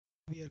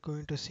We are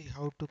going to see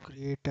how to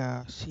create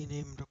a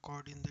CName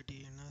record in the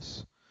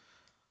DNS.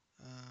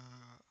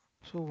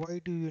 So why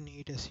do you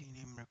need a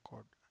CName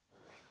record?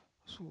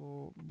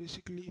 So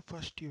basically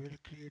first you will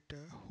create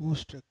a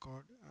host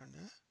record and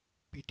a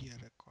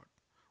PTR record.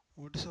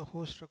 What is a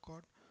host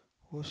record?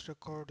 Host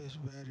record is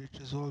where it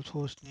resolves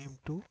host name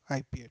to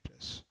IP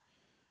address.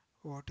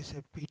 What is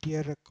a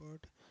PTR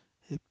record?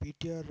 A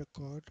PTR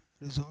record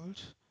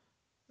resolves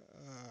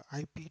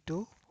IP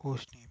to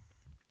host name.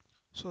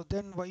 So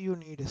then why you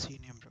need a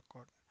CName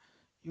record?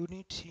 You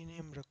need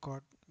CName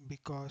record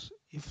because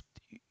if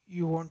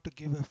you want to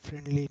give a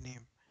friendly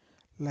name,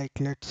 like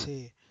let's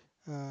say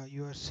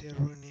your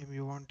server name,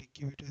 you want to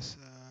give it as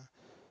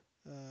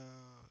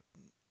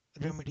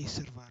remedy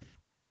server,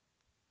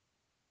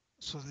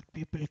 so that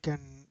people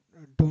can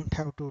don't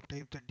have to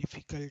type the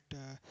difficult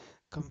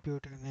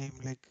computer name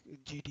like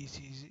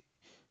GDC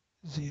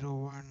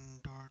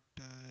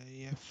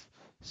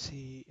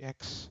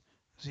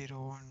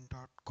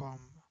 01.fcx01.com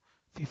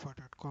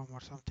FIFA.com or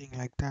something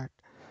like that.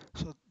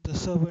 So the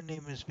server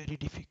name is very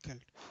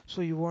difficult,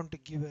 so you want to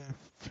give a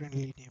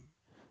friendly name.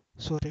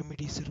 So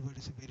remedy server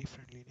is a very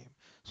friendly name,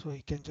 so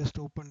you can just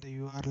open the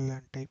URL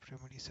and type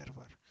remedy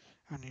server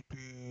and it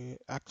will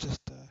access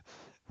the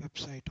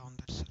website on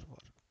that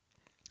server.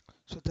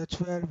 So that's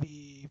where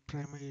we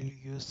primarily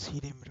use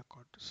CName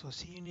record. So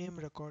CName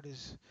record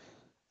is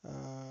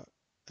a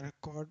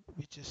record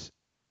which is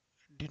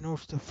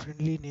denotes the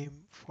friendly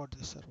name for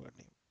the server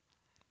name.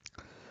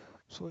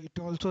 So it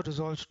also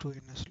resolves to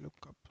NS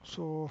lookup.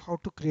 So how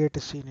to create a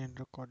CName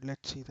record?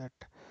 Let's see that.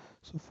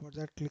 So for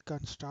that, click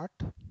on Start.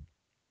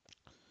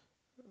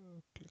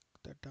 Click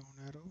the down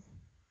arrow.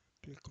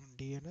 Click on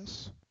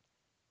DNS.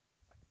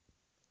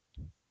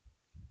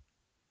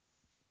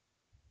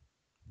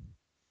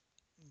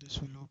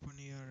 This will open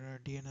your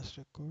DNS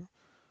record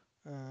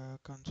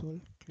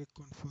console. Click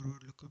on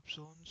Forward Lookup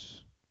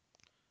Zones.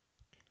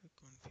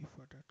 Click on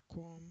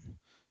FIFA.com.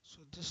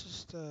 So this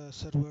is the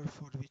server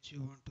for which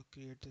you want to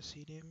create the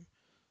CName.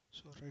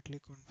 So right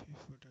click on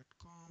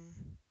FIFA.com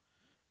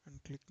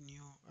and click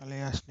New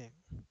Alias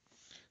Name.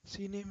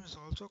 CName is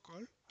also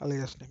called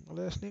alias name.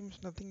 Alias name is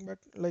nothing but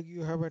like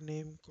you have a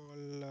name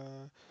called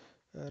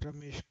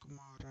Ramesh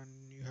Kumar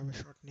and you have a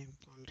short name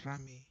called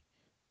Rami.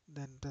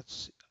 Then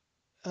that's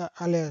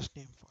alias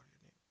name for your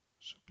name.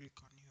 So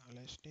click on new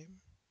alias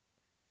name.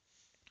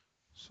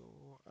 So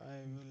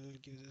I will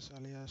give this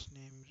alias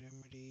name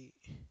remedy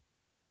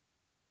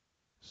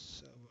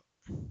server,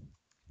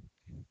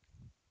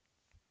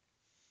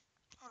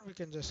 or we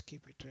can just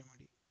keep it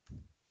remedy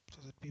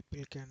so that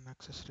people can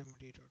access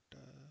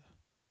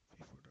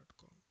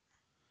remedy.fifo.com.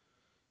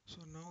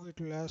 So now it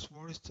will ask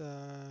what is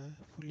the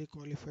fully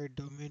qualified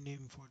domain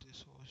name for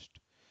this host.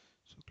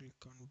 So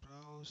click on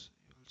browse,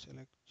 you will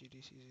select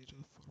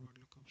gdc0 forward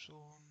lookup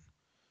zone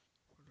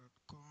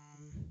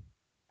 .com.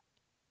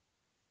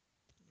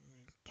 You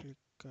will click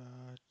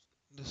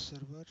this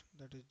server,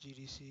 that is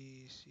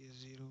gdc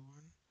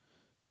cs01.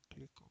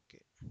 Click OK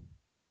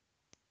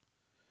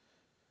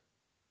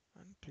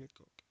and click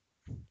OK.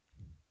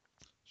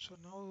 So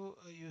now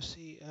you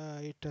see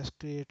it has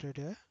created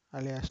a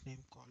alias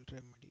name called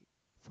remedy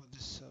for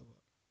this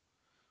server.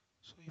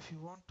 So if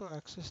you want to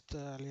access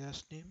the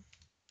alias name,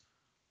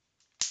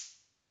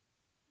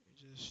 you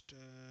just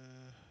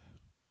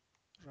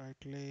right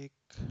click,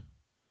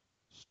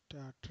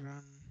 start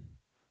run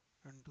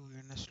and do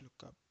NS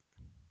lookup.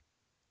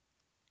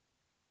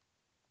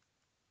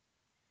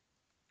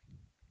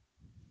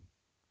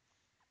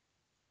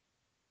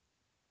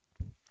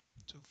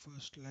 So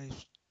first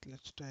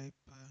let's type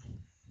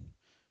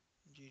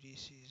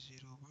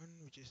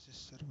gdc01, which is the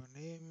server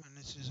name, and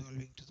it's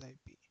resolving to the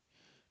IP.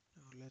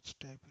 Now let's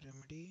type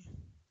remedy.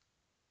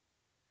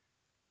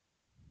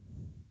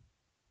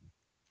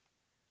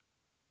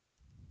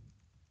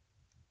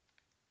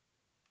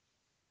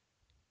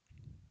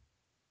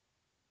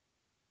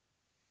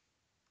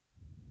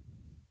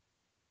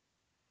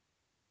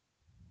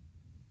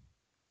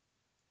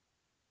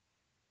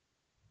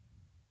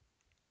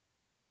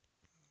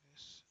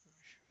 This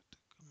with the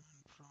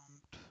command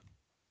prompt.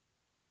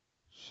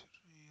 Should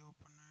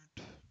reopen it.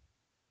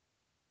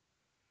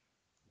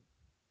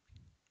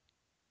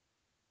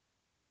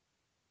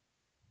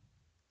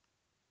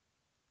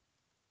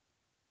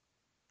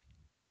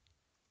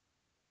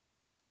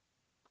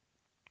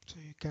 So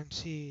you can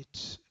see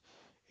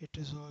it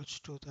resolves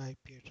to the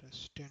IP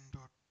address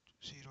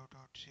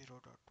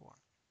 10.0.0.1,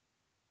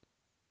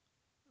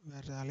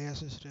 where the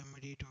alias is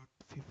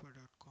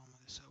remedy.fifa.com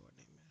and the server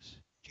name is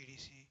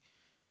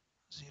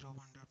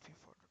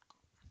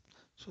gdc01.fifa.com.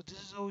 So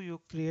this is how you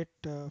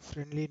create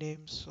friendly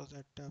names so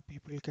that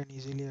people can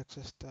easily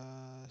access the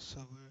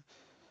server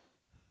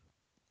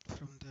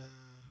from the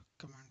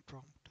command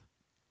prompt,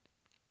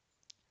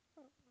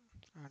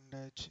 and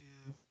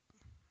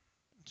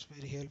it's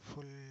very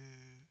helpful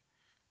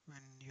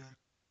when your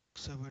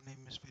server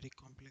name is very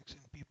complex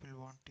and people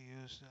want to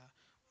use a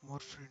more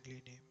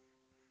friendly name.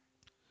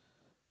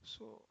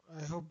 So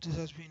I hope this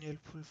has been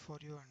helpful for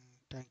you and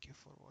thank you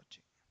for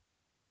watching.